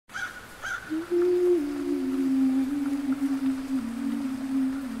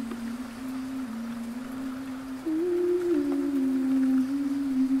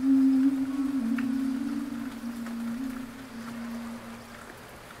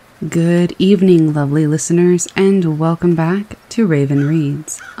Good evening, lovely listeners, and welcome back to Raven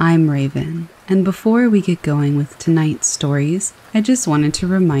Reads. I'm Raven, and before we get going with tonight's stories, I just wanted to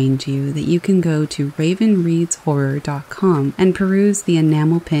remind you that you can go to ravenreadshorror.com and peruse the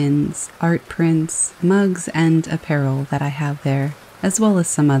enamel pins, art prints, mugs, and apparel that I have there, as well as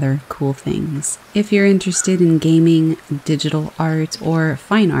some other cool things. If you're interested in gaming, digital art, or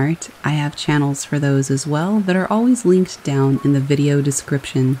fine art, I have channels for those as well that are always linked down in the video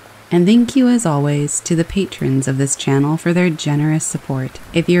description. And thank you as always to the patrons of this channel for their generous support.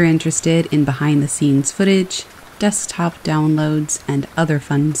 If you're interested in behind the scenes footage, desktop downloads, and other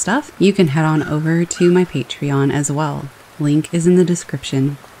fun stuff, you can head on over to my Patreon as well. Link is in the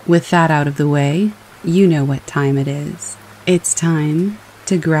description. With that out of the way, you know what time it is. It's time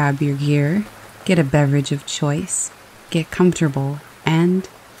to grab your gear, get a beverage of choice, get comfortable, and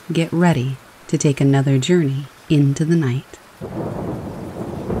get ready to take another journey into the night.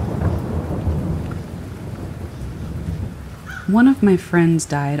 One of my friends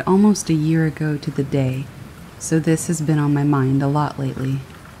died almost a year ago to the day, so this has been on my mind a lot lately.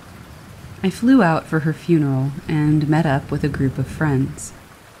 I flew out for her funeral and met up with a group of friends.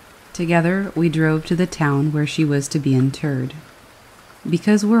 Together, we drove to the town where she was to be interred.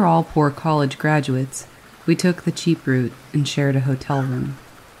 Because we're all poor college graduates, we took the cheap route and shared a hotel room.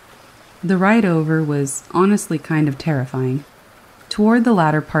 The ride over was honestly kind of terrifying. Toward the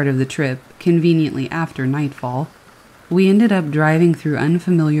latter part of the trip, conveniently after nightfall, we ended up driving through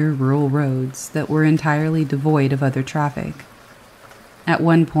unfamiliar rural roads that were entirely devoid of other traffic. At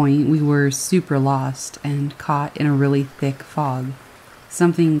one point, we were super lost and caught in a really thick fog,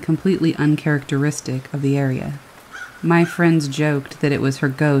 something completely uncharacteristic of the area. My friends joked that it was her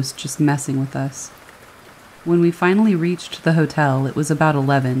ghost just messing with us. When we finally reached the hotel, it was about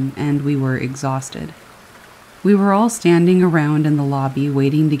 11 and we were exhausted. We were all standing around in the lobby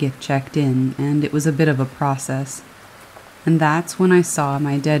waiting to get checked in, and it was a bit of a process. And that's when I saw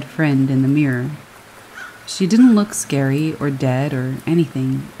my dead friend in the mirror. She didn't look scary or dead or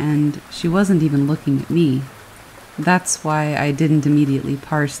anything, and she wasn't even looking at me. That's why I didn't immediately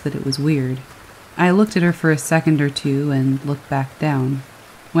parse that it was weird. I looked at her for a second or two and looked back down.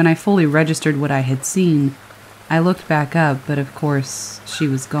 When I fully registered what I had seen, I looked back up, but of course, she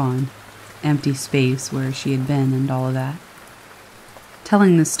was gone. Empty space where she had been and all of that.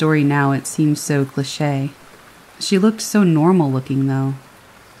 Telling this story now, it seems so cliché. She looked so normal looking, though.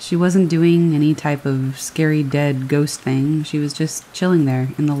 She wasn't doing any type of scary dead ghost thing. She was just chilling there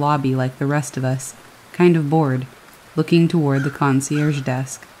in the lobby like the rest of us, kind of bored, looking toward the concierge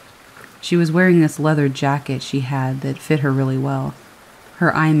desk. She was wearing this leather jacket she had that fit her really well.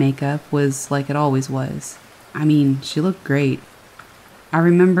 Her eye makeup was like it always was. I mean, she looked great. I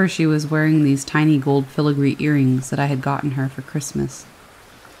remember she was wearing these tiny gold filigree earrings that I had gotten her for Christmas.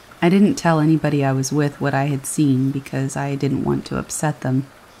 I didn't tell anybody I was with what I had seen because I didn't want to upset them.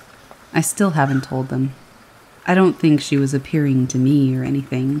 I still haven't told them. I don't think she was appearing to me or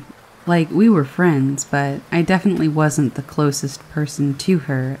anything. Like, we were friends, but I definitely wasn't the closest person to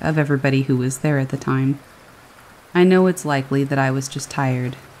her of everybody who was there at the time. I know it's likely that I was just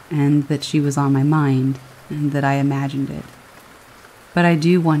tired, and that she was on my mind, and that I imagined it. But I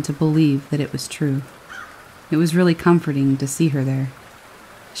do want to believe that it was true. It was really comforting to see her there.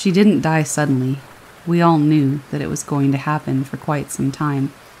 She didn't die suddenly. We all knew that it was going to happen for quite some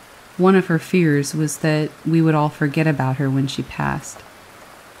time. One of her fears was that we would all forget about her when she passed.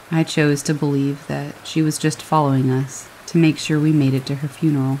 I chose to believe that she was just following us to make sure we made it to her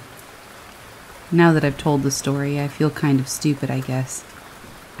funeral. Now that I've told the story, I feel kind of stupid, I guess.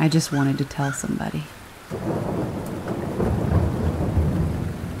 I just wanted to tell somebody.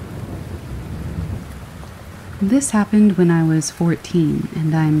 This happened when I was 14,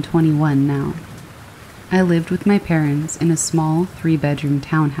 and I'm 21 now. I lived with my parents in a small 3-bedroom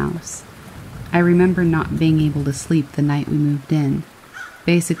townhouse. I remember not being able to sleep the night we moved in,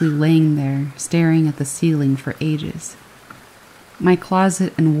 basically laying there, staring at the ceiling for ages. My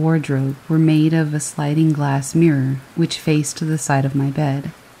closet and wardrobe were made of a sliding glass mirror, which faced the side of my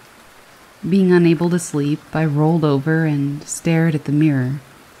bed. Being unable to sleep, I rolled over and stared at the mirror,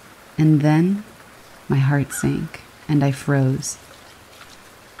 and then my heart sank, and I froze.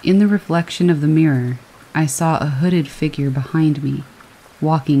 In the reflection of the mirror, I saw a hooded figure behind me,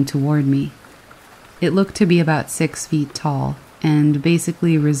 walking toward me. It looked to be about 6 feet tall, and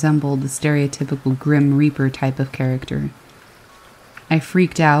basically resembled the stereotypical Grim Reaper type of character. I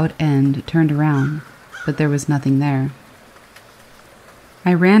freaked out and turned around, but there was nothing there.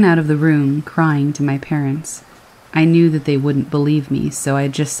 I ran out of the room, crying to my parents. I knew that they wouldn't believe me, so I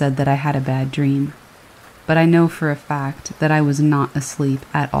just said that I had a bad dream. But I know for a fact that I was not asleep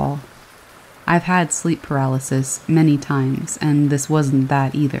at all. I've had sleep paralysis many times, and this wasn't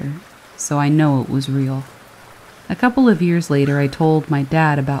that either, so I know it was real. A couple of years later, I told my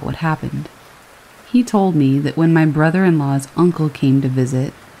dad about what happened. He told me that when my brother-in-law's uncle came to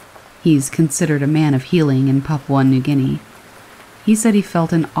visit, he's considered a man of healing in Papua New Guinea, he said he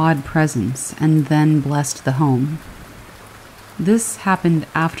felt an odd presence and then blessed the home. This happened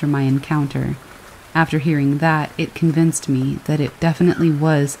after my encounter. After hearing that, it convinced me that it definitely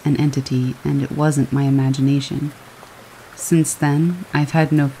was an entity and it wasn't my imagination. Since then, I've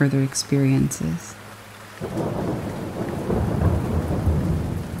had no further experiences.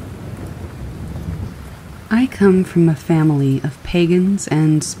 I come from a family of pagans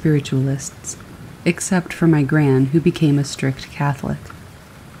and spiritualists, except for my gran, who became a strict Catholic.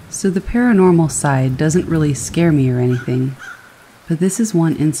 So the paranormal side doesn't really scare me or anything, but this is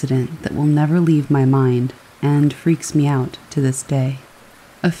one incident that will never leave my mind and freaks me out to this day.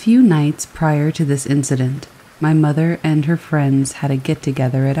 A few nights prior to this incident, my mother and her friends had a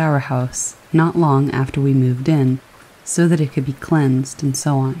get-together at our house not long after we moved in, so that it could be cleansed and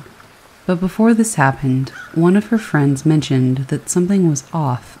so on. But before this happened, one of her friends mentioned that something was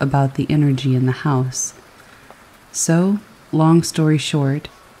off about the energy in the house. So, long story short,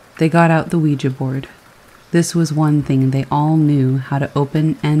 they got out the Ouija board. This was one thing they all knew how to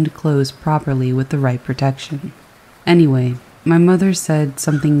open and close properly with the right protection. Anyway, my mother said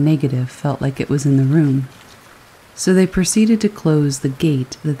something negative felt like it was in the room. So they proceeded to close the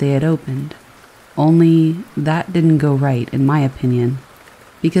gate that they had opened. Only that didn't go right, in my opinion,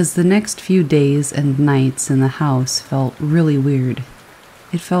 because the next few days and nights in the house felt really weird.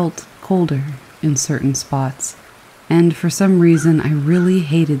 It felt colder in certain spots, and for some reason I really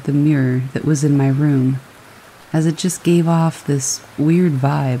hated the mirror that was in my room, as it just gave off this weird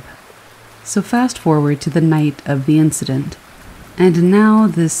vibe. So fast forward to the night of the incident, and now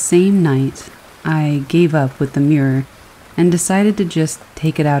this same night I gave up with the mirror and decided to just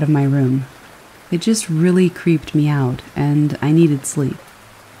take it out of my room. It just really creeped me out, and I needed sleep.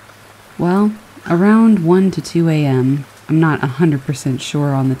 Well, around 1 to 2 a.m., I'm not 100%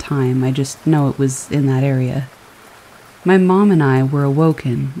 sure on the time, I just know it was in that area, my mom and I were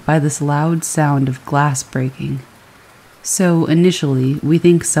awoken by this loud sound of glass breaking. So initially, we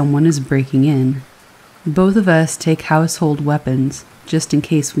think someone is breaking in. Both of us take household weapons, just in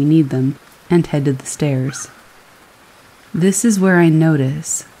case we need them, and head to the stairs. This is where I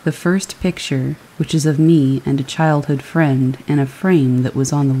notice the first picture, which is of me and a childhood friend in a frame that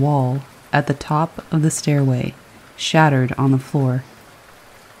was on the wall at the top of the stairway, shattered on the floor.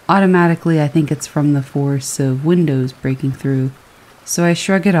 Automatically, I think it's from the force of windows breaking through, so I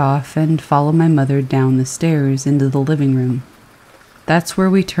shrug it off and follow my mother down the stairs into the living room. That's where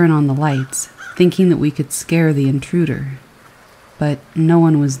we turn on the lights, thinking that we could scare the intruder. But no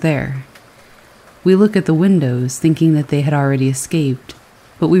one was there. We look at the windows, thinking that they had already escaped,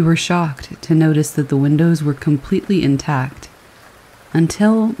 but we were shocked to notice that the windows were completely intact.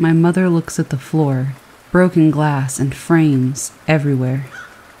 Until my mother looks at the floor, broken glass and frames everywhere.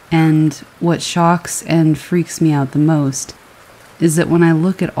 And what shocks and freaks me out the most is that when I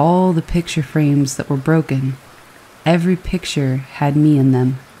look at all the picture frames that were broken, every picture had me in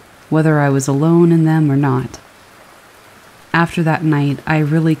them, whether I was alone in them or not. After that night, I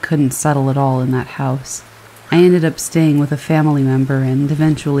really couldn't settle at all in that house. I ended up staying with a family member, and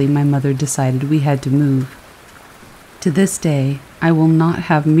eventually my mother decided we had to move. To this day, I will not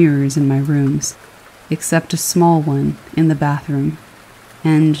have mirrors in my rooms, except a small one in the bathroom,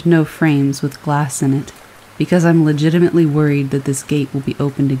 and no frames with glass in it, because I'm legitimately worried that this gate will be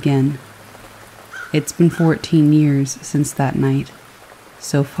opened again. It's been 14 years since that night.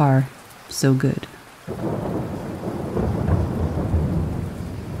 So far, so good.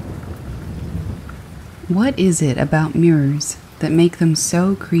 What is it about mirrors that make them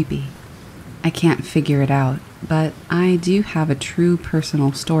so creepy? I can't figure it out, but I do have a true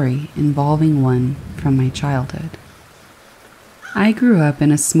personal story involving one from my childhood. I grew up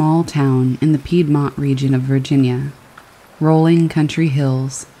in a small town in the Piedmont region of Virginia. Rolling country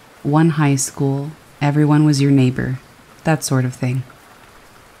hills, one high school, everyone was your neighbor, that sort of thing.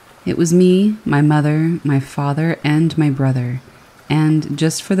 It was me, my mother, my father, and my brother, and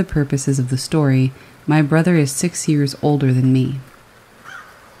just for the purposes of the story, my brother is 6 years older than me.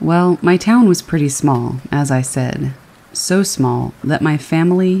 Well, my town was pretty small, as I said. so small that my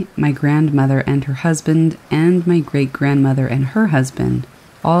family, my grandmother and her husband, and my great-grandmother and her husband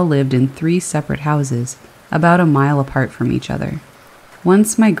all lived in 3 separate houses, about a mile apart from each other.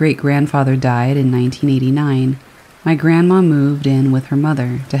 Once my great-grandfather died in 1989, my grandma moved in with her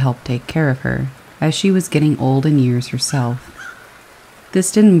mother to help take care of her, as she was getting old in years herself.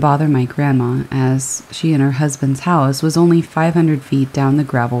 This didn't bother my grandma, as she and her husband's house was only 500 feet down the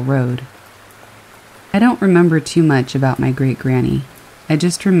gravel road. I don't remember too much about my great-granny. I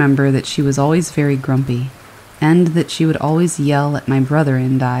just remember that she was always very grumpy, and that she would always yell at my brother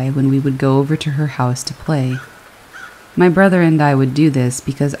and I when we would go over to her house to play. My brother and I would do this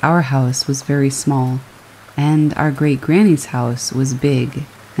because our house was very small, and our great-granny's house was big,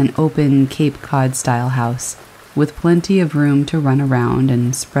 an open Cape Cod-style house, with plenty of room to run around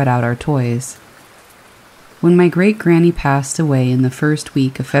and spread out our toys. When my great-granny passed away in the first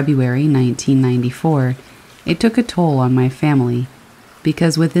week of February 1994, it took a toll on my family,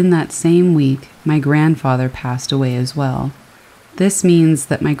 because within that same week, my grandfather passed away as well. This means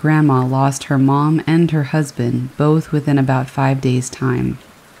that my grandma lost her mom and her husband both within about 5 days' time.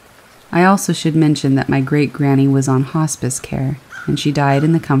 I also should mention that my great-granny was on hospice care, and she died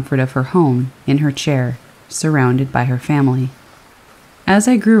in the comfort of her home, in her chair, surrounded by her family. As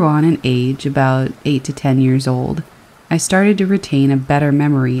I grew on in age, about 8 to 10 years old, I started to retain a better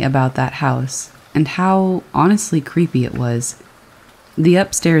memory about that house, and how honestly creepy it was. The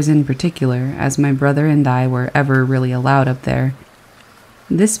upstairs in particular, as my brother and I were ever really allowed up there.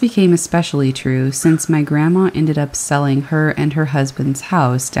 This became especially true since my grandma ended up selling her and her husband's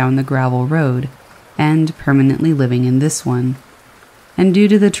house down the gravel road, and permanently living in this one. And due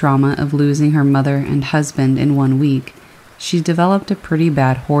to the trauma of losing her mother and husband in 1 week, she developed a pretty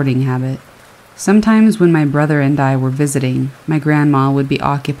bad hoarding habit. Sometimes when my brother and I were visiting, my grandma would be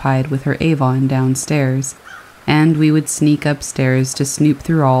occupied with her Avon downstairs, and we would sneak upstairs to snoop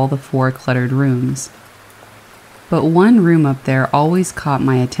through all the 4 cluttered rooms. But one room up there always caught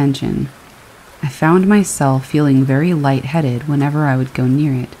my attention. I found myself feeling very lightheaded whenever I would go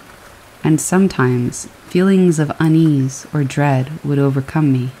near it, and sometimes feelings of unease or dread would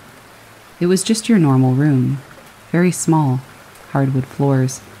overcome me. It was just your normal room. Very small, hardwood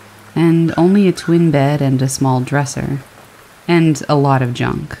floors, and only a twin bed and a small dresser, and a lot of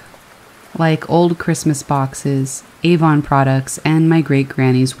junk, like old Christmas boxes, Avon products, and my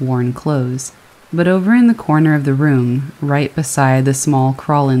great-granny's worn clothes. But over in the corner of the room, right beside the small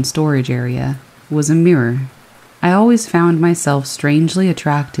crawl-in storage area, was a mirror. I always found myself strangely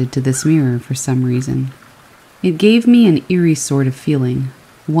attracted to this mirror for some reason. It gave me an eerie sort of feeling,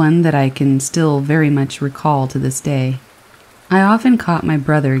 one that I can still very much recall to this day. I often caught my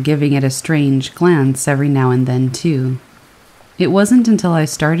brother giving it a strange glance every now and then, too. It wasn't until I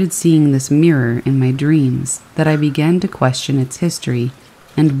started seeing this mirror in my dreams that I began to question its history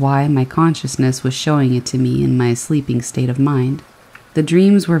and why my consciousness was showing it to me in my sleeping state of mind. The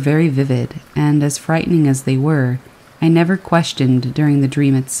dreams were very vivid, and as frightening as they were, I never questioned during the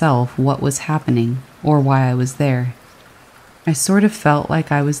dream itself what was happening or why I was there. I sort of felt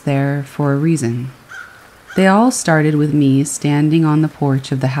like I was there for a reason. They all started with me standing on the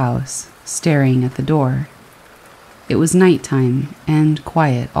porch of the house, staring at the door. It was nighttime and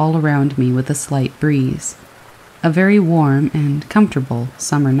quiet all around me with a slight breeze. A very warm and comfortable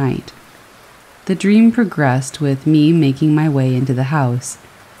summer night. The dream progressed with me making my way into the house,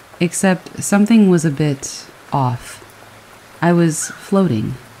 except something was a bit off. I was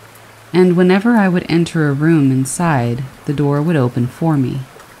floating, and whenever I would enter a room inside, the door would open for me.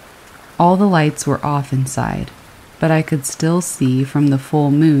 All the lights were off inside, but I could still see from the full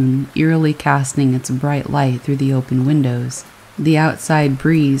moon eerily casting its bright light through the open windows, the outside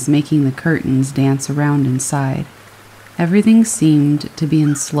breeze making the curtains dance around inside. Everything seemed to be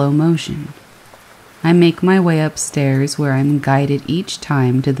in slow motion. I make my way upstairs where I'm guided each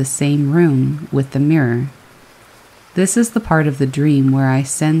time to the same room with the mirror. This is the part of the dream where I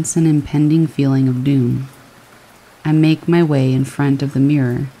sense an impending feeling of doom. I make my way in front of the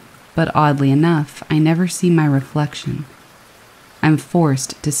mirror, but oddly enough, I never see my reflection. I'm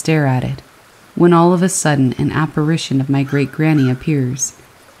forced to stare at it, when all of a sudden an apparition of my great-granny appears.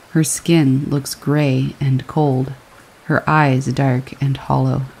 Her skin looks gray and cold, her eyes dark and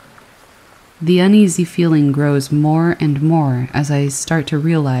hollow. The uneasy feeling grows more and more as I start to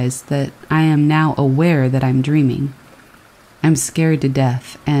realize that I am now aware that I'm dreaming. I'm scared to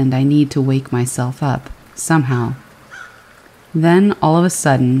death, and I need to wake myself up, somehow. Then, all of a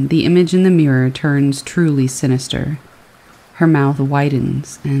sudden, the image in the mirror turns truly sinister. Her mouth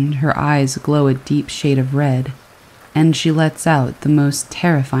widens, and her eyes glow a deep shade of red, and she lets out the most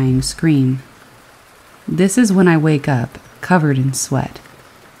terrifying scream. This is when I wake up, covered in sweat.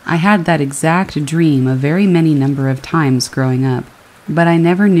 I had that exact dream a very many number of times growing up, but I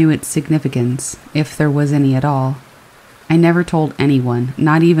never knew its significance, if there was any at all. I never told anyone,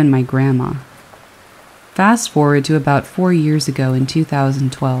 not even my grandma. Fast forward to about 4 years ago in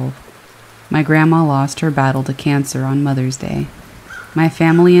 2012. My grandma lost her battle to cancer on Mother's Day. My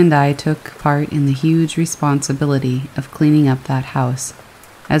family and I took part in the huge responsibility of cleaning up that house,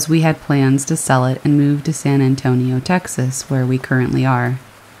 as we had plans to sell it and move to San Antonio, Texas, where we currently are.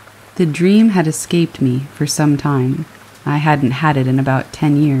 The dream had escaped me for some time. I hadn't had it in about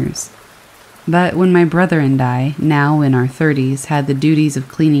 10 years. But when my brother and I, now in our 30s, had the duties of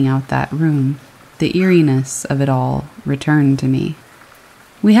cleaning out that room, the eeriness of it all returned to me.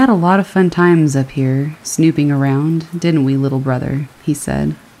 "We had a lot of fun times up here, snooping around, didn't we, little brother?" he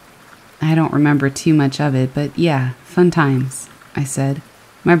said. "I don't remember too much of it, but yeah, fun times," I said.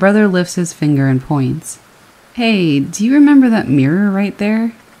 My brother lifts his finger and points. "Hey, do you remember that mirror right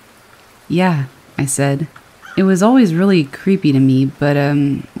there?" "Yeah," I said. "It was always really creepy to me, but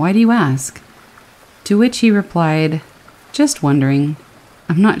why do you ask?" To which he replied, "Just wondering.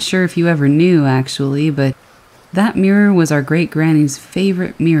 I'm not sure if you ever knew, actually, but that mirror was our great-granny's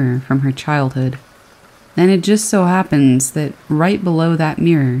favorite mirror from her childhood. And it just so happens that right below that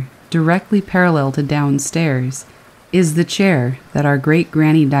mirror, directly parallel to downstairs, is the chair that our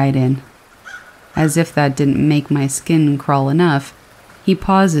great-granny died in." As if that didn't make my skin crawl enough, he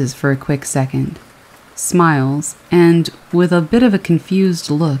pauses for a quick second, smiles, and with a bit of a confused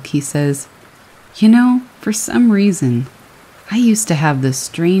look, he says, "You know, for some reason, I used to have the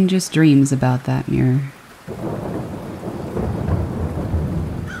strangest dreams about that mirror."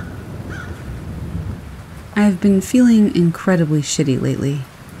 I've been feeling incredibly shitty lately.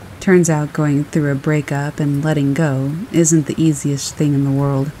 Turns out going through a breakup and letting go isn't the easiest thing in the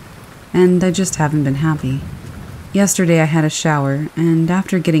world, and I just haven't been happy. Yesterday I had a shower, and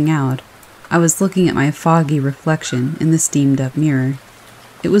after getting out, I was looking at my foggy reflection in the steamed-up mirror.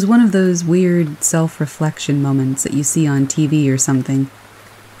 It was one of those weird self-reflection moments that you see on TV or something.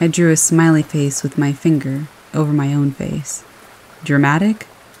 I drew a smiley face with my finger over my own face. Dramatic?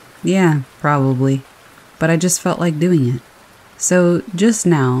 Yeah, probably. But I just felt like doing it. So, just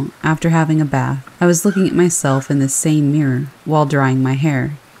now, after having a bath, I was looking at myself in the same mirror while drying my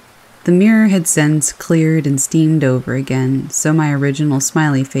hair. The mirror had since cleared and steamed over again, so my original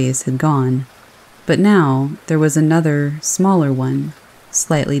smiley face had gone. But now, there was another, smaller one,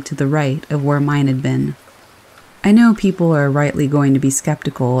 slightly to the right of where mine had been. I know people are rightly going to be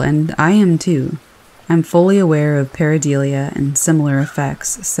skeptical, and I am too. I'm fully aware of pareidolia and similar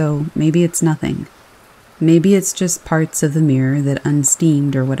effects, so maybe it's nothing. Maybe it's just parts of the mirror that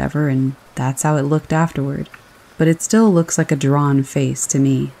unsteamed or whatever, and that's how it looked afterward. But it still looks like a drawn face to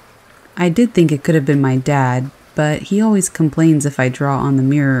me. I did think it could have been my dad, but he always complains if I draw on the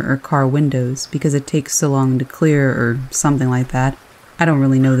mirror or car windows because it takes so long to clear or something like that. I don't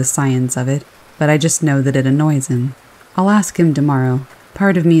really know the science of it, but I just know that it annoys him. I'll ask him tomorrow.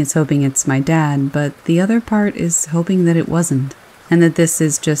 Part of me is hoping it's my dad, but the other part is hoping that it wasn't, and that this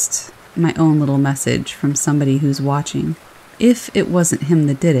is just my own little message from somebody who's watching. If it wasn't him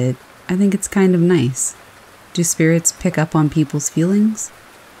that did it, I think it's kind of nice. Do spirits pick up on people's feelings?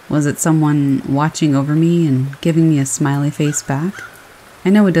 Was it someone watching over me and giving me a smiley face back? I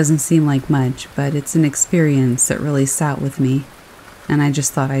know it doesn't seem like much, but it's an experience that really sat with me, and I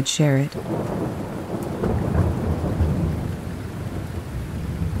just thought I'd share it.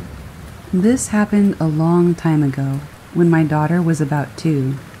 This happened a long time ago, when my daughter was about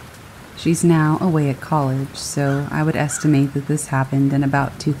 2. She's now away at college, so I would estimate that this happened in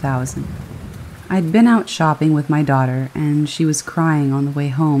about 2000. I'd been out shopping with my daughter, and she was crying on the way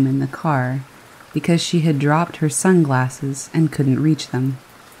home in the car because she had dropped her sunglasses and couldn't reach them.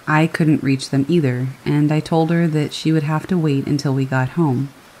 I couldn't reach them either, and I told her that she would have to wait until we got home.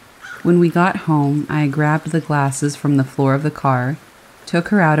 When we got home, I grabbed the glasses from the floor of the car, took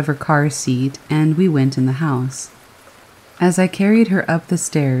her out of her car seat, and we went in the house. As I carried her up the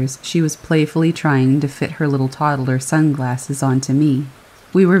stairs, she was playfully trying to fit her little toddler sunglasses onto me.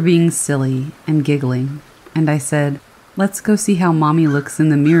 We were being silly and giggling, and I said, "Let's go see how Mommy looks in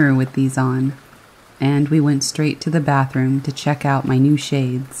the mirror with these on." And we went straight to the bathroom to check out my new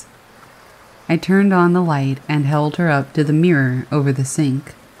shades. I turned on the light and held her up to the mirror over the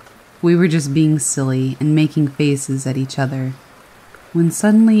sink. We were just being silly and making faces at each other, when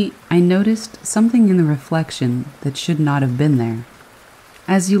suddenly I noticed something in the reflection that should not have been there.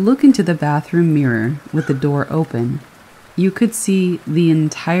 As you look into the bathroom mirror with the door open, you could see the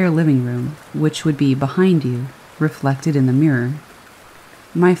entire living room, which would be behind you, reflected in the mirror.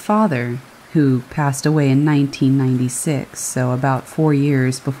 My father, who passed away in 1996, so about 4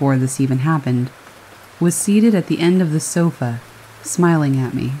 years before this even happened, was seated at the end of the sofa, smiling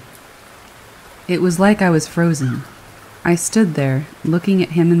at me. It was like I was frozen. I stood there, looking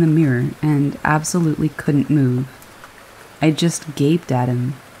at him in the mirror, and absolutely couldn't move. I just gaped at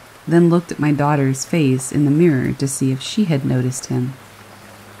him, then looked at my daughter's face in the mirror to see if she had noticed him.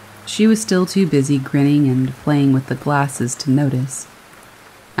 She was still too busy grinning and playing with the glasses to notice.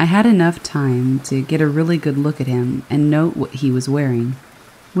 I had enough time to get a really good look at him and note what he was wearing,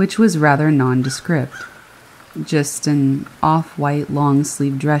 which was rather nondescript. Just an off-white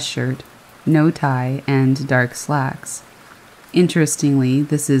long-sleeve dress shirt, no tie, and dark slacks. Interestingly,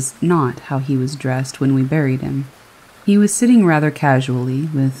 this is not how he was dressed when we buried him. He was sitting rather casually,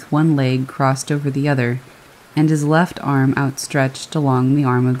 with one leg crossed over the other, and his left arm outstretched along the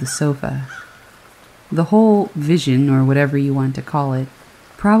arm of the sofa. The whole vision, or whatever you want to call it,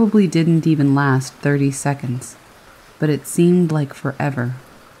 probably didn't even last 30 seconds, but it seemed like forever.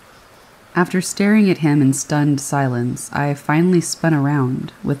 After staring at him in stunned silence, I finally spun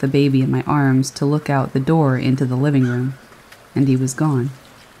around, with the baby in my arms, to look out the door into the living room, and he was gone.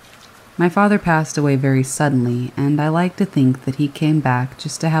 My father passed away very suddenly, and I like to think that he came back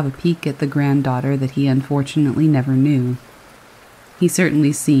just to have a peek at the granddaughter that he unfortunately never knew. He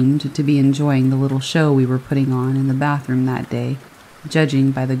certainly seemed to be enjoying the little show we were putting on in the bathroom that day,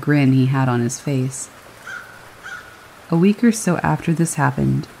 judging by the grin he had on his face. A week or so after this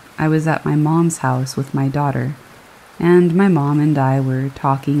happened, I was at my mom's house with my daughter, and my mom and I were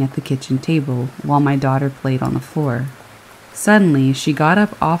talking at the kitchen table while my daughter played on the floor. Suddenly, she got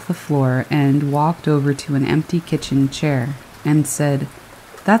up off the floor and walked over to an empty kitchen chair and said,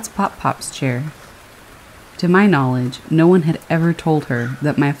 "That's Pop-Pop's chair." To my knowledge, no one had ever told her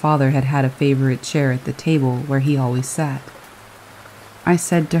that my father had had a favorite chair at the table where he always sat. I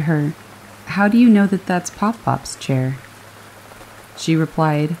said to her, "How do you know that that's Pop-Pop's chair?" She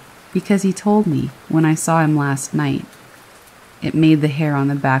replied, "Because he told me when I saw him last night." It made the hair on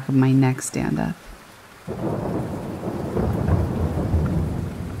the back of my neck stand up.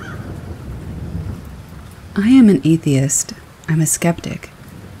 I am an atheist. I'm a skeptic.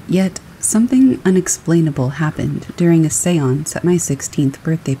 Yet, something unexplainable happened during a séance at my 16th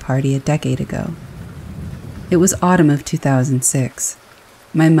birthday party a decade ago. It was autumn of 2006.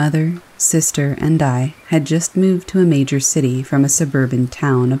 My mother, sister, and I had just moved to a major city from a suburban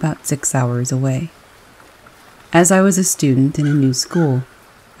town about 6 hours away. As I was a student in a new school,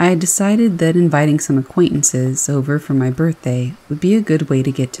 I had decided that inviting some acquaintances over for my birthday would be a good way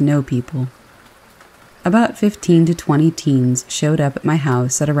to get to know people. About 15 to 20 teens showed up at my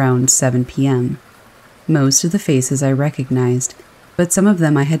house at around 7 p.m. Most of the faces I recognized, but some of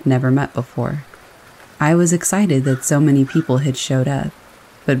them I had never met before. I was excited that so many people had showed up,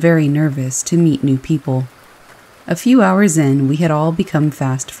 but very nervous to meet new people. A few hours in, we had all become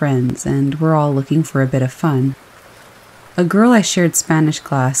fast friends and were all looking for a bit of fun. A girl I shared Spanish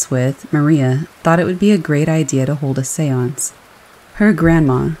class with, Maria, thought it would be a great idea to hold a séance. Her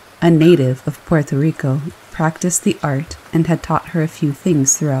grandma, a native of Puerto Rico, practiced the art and had taught her a few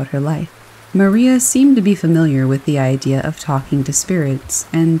things throughout her life. Maria seemed to be familiar with the idea of talking to spirits,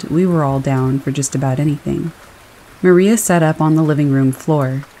 and we were all down for just about anything. Maria sat up on the living room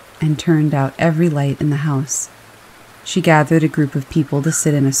floor and turned out every light in the house. She gathered a group of people to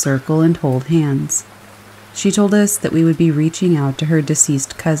sit in a circle and hold hands. She told us that we would be reaching out to her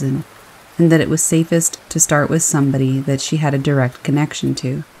deceased cousin, and that it was safest to start with somebody that she had a direct connection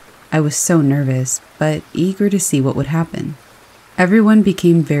to. I was so nervous, but eager to see what would happen. Everyone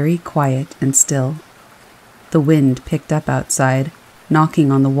became very quiet and still. The wind picked up outside,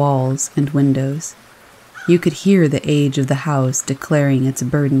 knocking on the walls and windows. You could hear the age of the house declaring its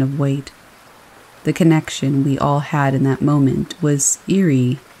burden of weight. The connection we all had in that moment was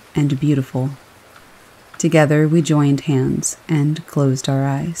eerie and beautiful. Together we joined hands and closed our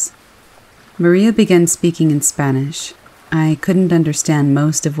eyes. Maria began speaking in Spanish. I couldn't understand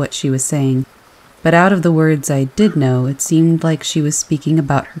most of what she was saying, but out of the words I did know, it seemed like she was speaking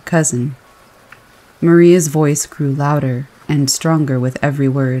about her cousin. Maria's voice grew louder and stronger with every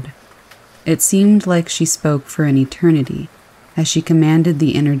word. It seemed like she spoke for an eternity as she commanded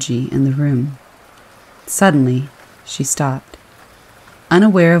the energy in the room. Suddenly, she stopped.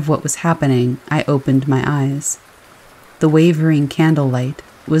 Unaware of what was happening, I opened my eyes. The wavering candlelight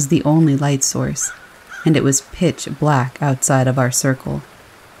was the only light source, and it was pitch black outside of our circle.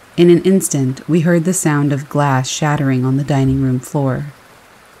 In an instant, we heard the sound of glass shattering on the dining room floor.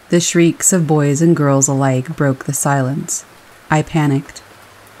 The shrieks of boys and girls alike broke the silence. I panicked.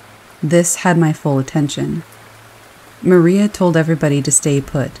 This had my full attention. Maria told everybody to stay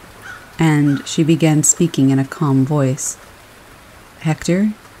put, and she began speaking in a calm voice.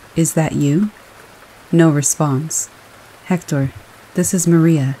 "Hector, is that you?" No response. "Hector, this is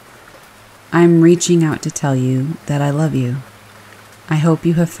Maria. I'm reaching out to tell you that I love you. I hope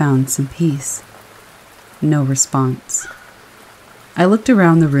you have found some peace." No response. I looked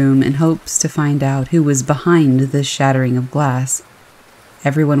around the room in hopes to find out who was behind this shattering of glass.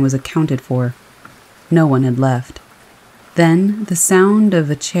 Everyone was accounted for. No one had left. Then the sound of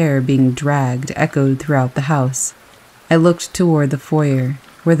a chair being dragged echoed throughout the house. I looked toward the foyer,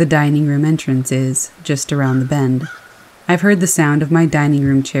 where the dining room entrance is, just around the bend. I've heard the sound of my dining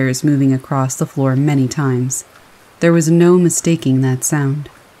room chairs moving across the floor many times. There was no mistaking that sound.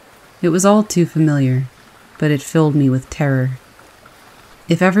 It was all too familiar, but it filled me with terror.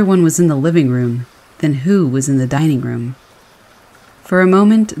 If everyone was in the living room, then who was in the dining room? For a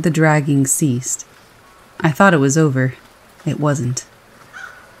moment, the dragging ceased. I thought it was over. It wasn't.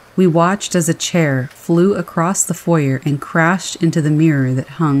 We watched as a chair flew across the foyer and crashed into the mirror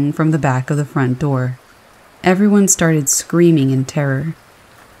that hung from the back of the front door. Everyone started screaming in terror.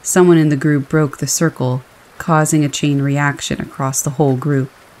 Someone in the group broke the circle, causing a chain reaction across the whole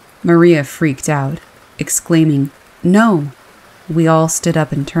group. Maria freaked out, exclaiming, "No!" We all stood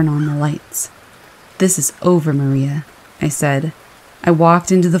up and turned on the lights. "This is over, Maria," I said. I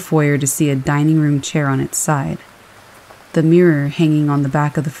walked into the foyer to see a dining room chair on its side. The mirror hanging on the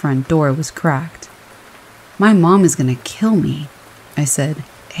back of the front door was cracked. "My mom is gonna kill me," I said.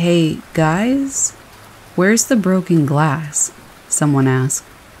 "Hey, guys? Where's the broken glass?" someone asked.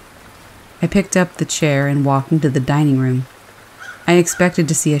 I picked up the chair and walked into the dining room. I expected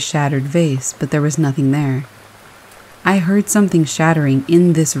to see a shattered vase, but there was nothing there. "I heard something shattering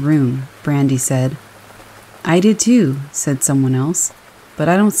in this room," Brandy said. "I did too," said someone else. "But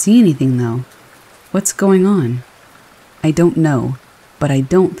I don't see anything though. What's going on?" "I don't know, but I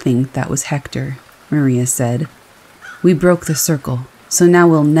don't think that was Hector," Maria said. "We broke the circle, so now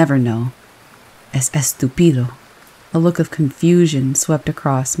we'll never know. Es estúpido." A look of confusion swept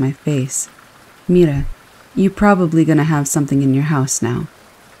across my face. "Mira, you're probably gonna have something in your house now.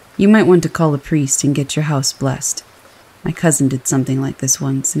 You might want to call a priest and get your house blessed. My cousin did something like this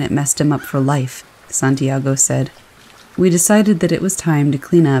once, and it messed him up for life," Santiago said. We decided that it was time to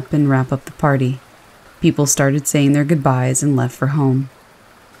clean up and wrap up the party. People started saying their goodbyes and left for home.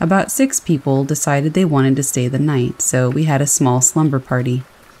 About 6 people decided they wanted to stay the night, so we had a small slumber party.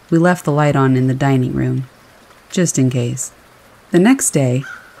 We left the light on in the dining room, just in case. The next day,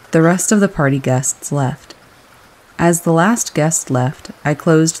 the rest of the party guests left. As the last guest left, I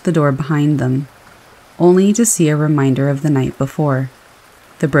closed the door behind them, only to see a reminder of the night before,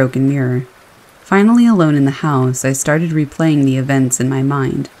 the broken mirror. Finally alone in the house, I started replaying the events in my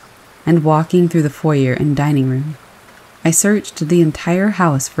mind and walking through the foyer and dining room. I searched the entire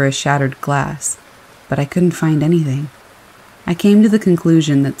house for a shattered glass, but I couldn't find anything. I came to the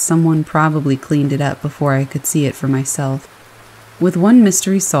conclusion that someone probably cleaned it up before I could see it for myself. With one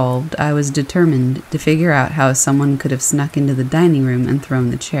mystery solved, I was determined to figure out how someone could have snuck into the dining room and thrown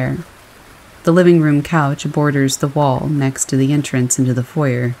the chair. The living room couch borders the wall next to the entrance into the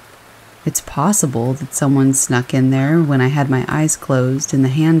foyer. It's possible that someone snuck in there when I had my eyes closed in the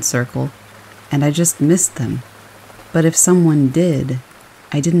hand circle, and I just missed them. But if someone did,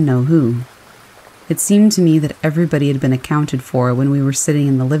 I didn't know who. It seemed to me that everybody had been accounted for when we were sitting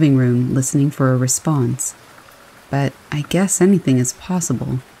in the living room listening for a response. But I guess anything is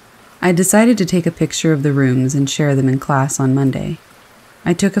possible. I decided to take a picture of the rooms and share them in class on Monday.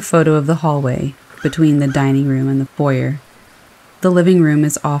 I took a photo of the hallway between the dining room and the foyer. The living room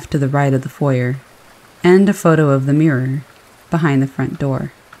is off to the right of the foyer, and a photo of the mirror behind the front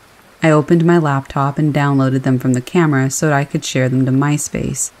door. I opened my laptop and downloaded them from the camera so that I could share them to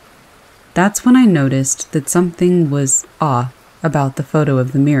MySpace. That's when I noticed that something was off about the photo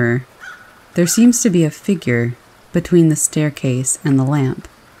of the mirror. There seems to be a figure between the staircase and the lamp.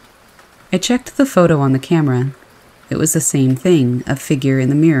 I checked the photo on the camera. It was the same thing, a figure in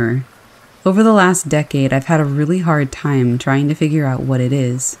the mirror. Over the last decade, I've had a really hard time trying to figure out what it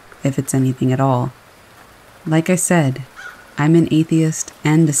is, if it's anything at all. Like I said, I'm an atheist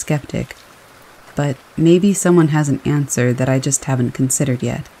and a skeptic, but maybe someone has an answer that I just haven't considered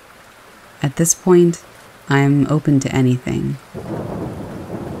yet. At this point, I'm open to anything.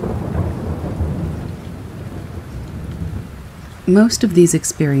 Most of these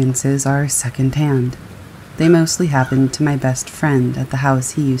experiences are secondhand. They mostly happened to my best friend at the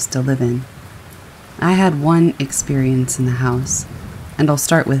house he used to live in. I had one experience in the house, and I'll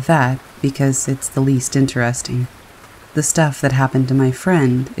start with that because it's the least interesting. The stuff that happened to my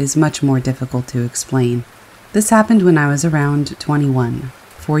friend is much more difficult to explain. This happened when I was around 21,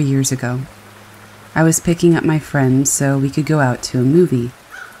 4 years ago. I was picking up my friend so we could go out to a movie,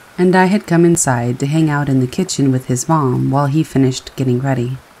 and I had come inside to hang out in the kitchen with his mom while he finished getting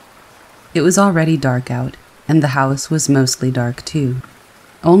ready. It was already dark out, and the house was mostly dark too.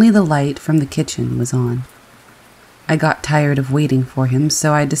 Only the light from the kitchen was on. I got tired of waiting for him,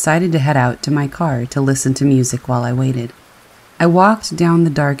 so I decided to head out to my car to listen to music while I waited. I walked down the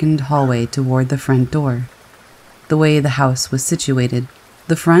darkened hallway toward the front door. The way the house was situated,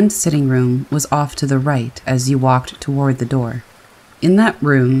 the front sitting room was off to the right as you walked toward the door. In that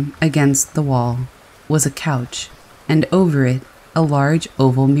room, against the wall, was a couch, and over it, a large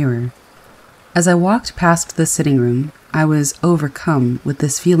oval mirror. As I walked past the sitting room, I was overcome with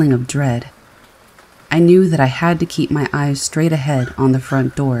this feeling of dread. I knew that I had to keep my eyes straight ahead on the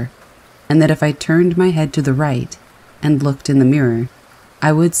front door, and that if I turned my head to the right and looked in the mirror,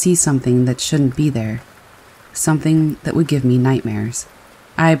 I would see something that shouldn't be there, something that would give me nightmares.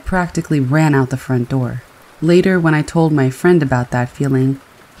 I practically ran out the front door. Later, when I told my friend about that feeling,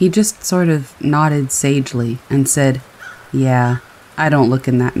 he just sort of nodded sagely and said, "Yeah, I don't look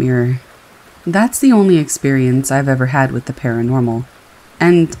in that mirror." That's the only experience I've ever had with the paranormal.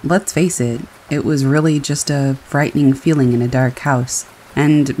 And let's face it, it was really just a frightening feeling in a dark house,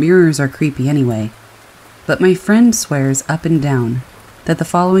 and mirrors are creepy anyway. But my friend swears up and down that the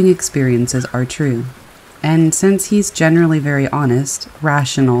following experiences are true. And since he's generally very honest,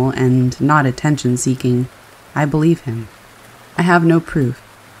 rational, and not attention-seeking, I believe him. I have no proof,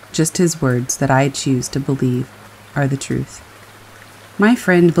 just his words that I choose to believe are the truth. My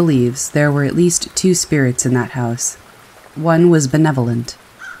friend believes there were at least 2 spirits in that house. One was benevolent,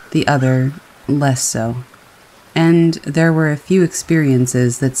 the other less so. And there were a few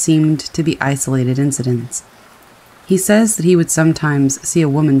experiences that seemed to be isolated incidents. He says that he would sometimes see a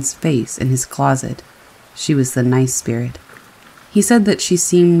woman's face in his closet. She was the nice spirit. He said that she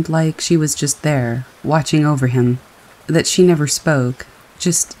seemed like she was just there, watching over him, that she never spoke,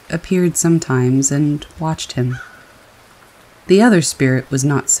 just appeared sometimes and watched him. The other spirit was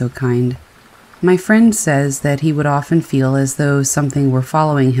not so kind. My friend says that he would often feel as though something were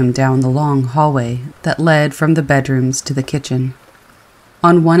following him down the long hallway that led from the bedrooms to the kitchen.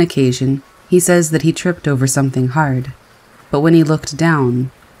 On one occasion, he says that he tripped over something hard, but when he looked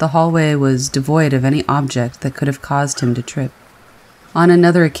down, the hallway was devoid of any object that could have caused him to trip. On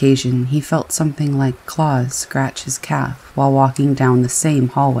another occasion, he felt something like claws scratch his calf while walking down the same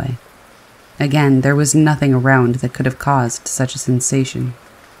hallway. Again, there was nothing around that could have caused such a sensation.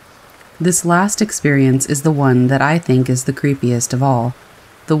 This last experience is the one that I think is the creepiest of all,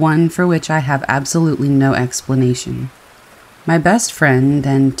 the one for which I have absolutely no explanation. My best friend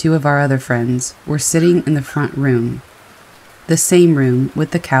and 2 of our other friends were sitting in the front room, the same room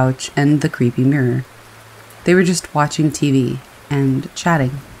with the couch and the creepy mirror. They were just watching TV and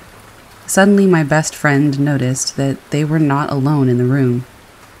chatting. Suddenly, my best friend noticed that they were not alone in the room.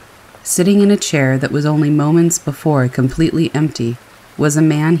 Sitting in a chair that was only moments before completely empty was a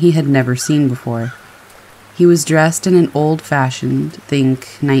man he had never seen before. He was dressed in an old-fashioned, think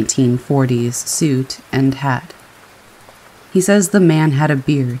 1940s suit and hat. He says the man had a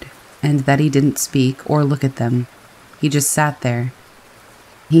beard, and that he didn't speak or look at them. He just sat there.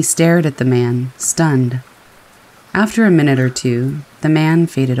 He stared at the man, stunned. After a minute or 2, the man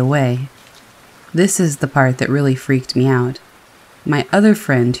faded away. This is the part that really freaked me out. My other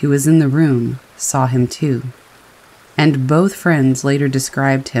friend who was in the room saw him too, and both friends later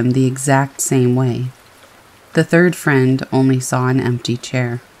described him the exact same way. The third friend only saw an empty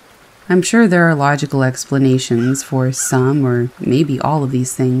chair. I'm sure there are logical explanations for some or maybe all of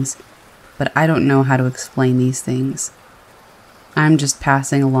these things, but I don't know how to explain these things. I'm just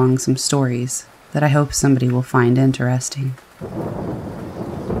passing along some stories that I hope somebody will find interesting.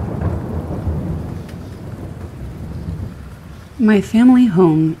 My family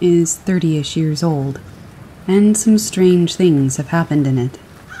home is 30-ish years old, and some strange things have happened in it.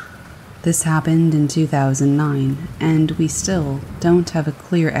 This happened in 2009, and we still don't have a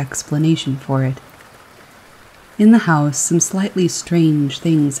clear explanation for it. In the house, some slightly strange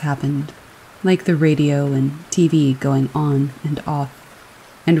things happened, like the radio and TV going on and off,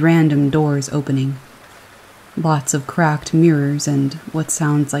 and random doors opening. Lots of cracked mirrors and what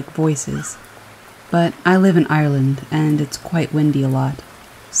sounds like voices. But I live in Ireland, and it's quite windy a lot,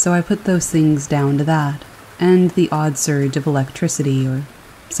 so I put those things down to that, and the odd surge of electricity or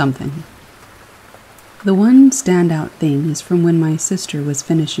something. The one standout thing is from when my sister was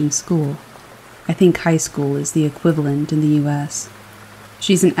finishing school. I think high school is the equivalent in the US.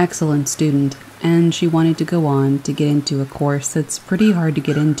 She's an excellent student, and she wanted to go on to get into a course that's pretty hard to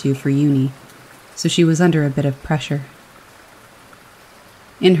get into for uni, so she was under a bit of pressure.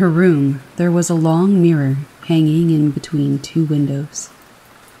 In her room, there was a long mirror hanging in between two windows.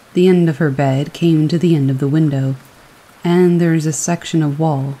 The end of her bed came to the end of the window, and there's a section of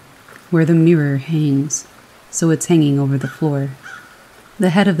wall where the mirror hangs, so it's hanging over the floor. The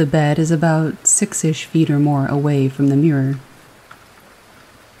head of the bed is about 6-ish feet or more away from the mirror.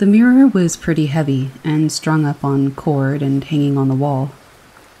 The mirror was pretty heavy and strung up on cord and hanging on the wall.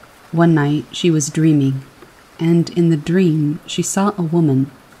 One night she was dreaming, and in the dream she saw a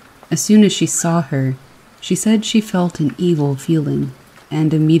woman. As soon as she saw her, she said she felt an evil feeling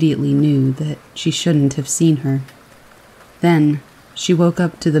and immediately knew that she shouldn't have seen her. Then she woke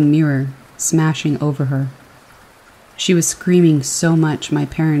up to the mirror smashing over her. She was screaming so much my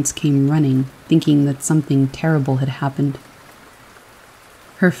parents came running, thinking that something terrible had happened.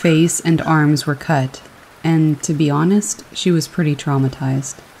 Her face and arms were cut, and to be honest, she was pretty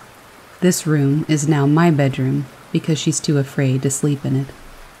traumatized. This room is now my bedroom because she's too afraid to sleep in it.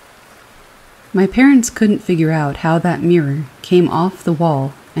 My parents couldn't figure out how that mirror came off the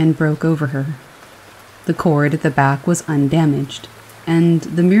wall and broke over her. The cord at the back was undamaged, and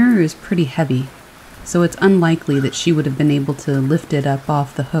the mirror is pretty heavy, so it's unlikely that she would have been able to lift it up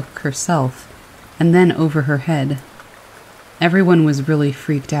off the hook herself and then over her head. Everyone was really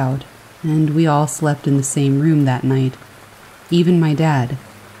freaked out, and we all slept in the same room that night, even my dad,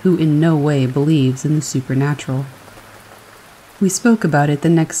 who in no way believes in the supernatural. We spoke about it the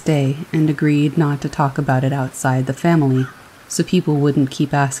next day and agreed not to talk about it outside the family, so people wouldn't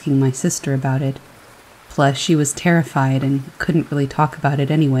keep asking my sister about it. Plus, she was terrified and couldn't really talk about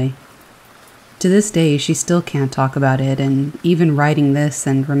it anyway. To this day, she still can't talk about it, and even writing this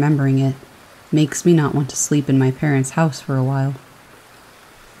and remembering it makes me not want to sleep in my parents' house for a while.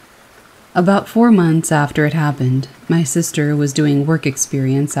 About 4 months after it happened, my sister was doing work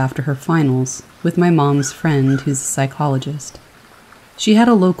experience after her finals with my mom's friend who's a psychologist. She had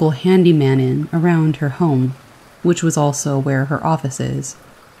a local handyman in around her home, which was also where her office is.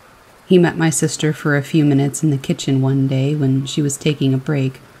 He met my sister for a few minutes in the kitchen one day when she was taking a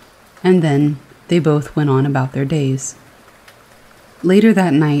break, and then they both went on about their days. Later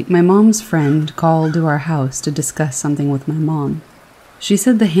that night, my mom's friend called to our house to discuss something with my mom. She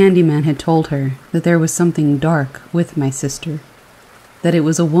said the handyman had told her that there was something dark with my sister, that it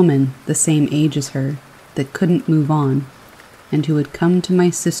was a woman the same age as her that couldn't move on, and who had come to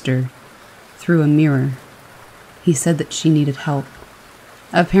my sister through a mirror. He said that she needed help.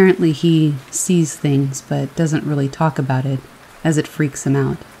 Apparently he sees things but doesn't really talk about it as it freaks him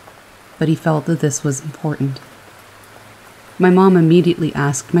out, but he felt that this was important. My mom immediately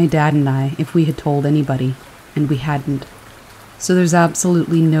asked my dad and I if we had told anybody, and we hadn't. So there's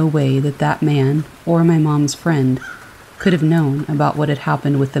absolutely no way that that man, or my mom's friend, could have known about what had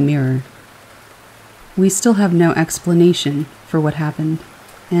happened with the mirror. We still have no explanation for what happened,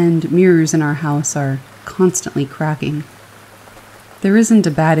 and mirrors in our house are constantly cracking. There isn't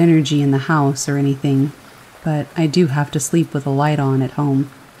a bad energy in the house or anything, but I do have to sleep with a light on at home,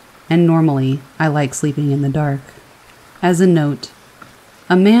 and normally I like sleeping in the dark. As a note,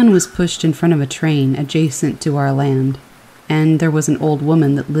 a man was pushed in front of a train adjacent to our land, and there was an old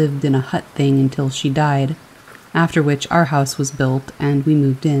woman that lived in a hut thing until she died, after which our house was built and we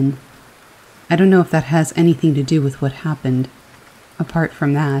moved in. I don't know if that has anything to do with what happened. Apart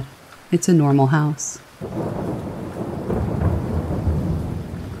from that, it's a normal house.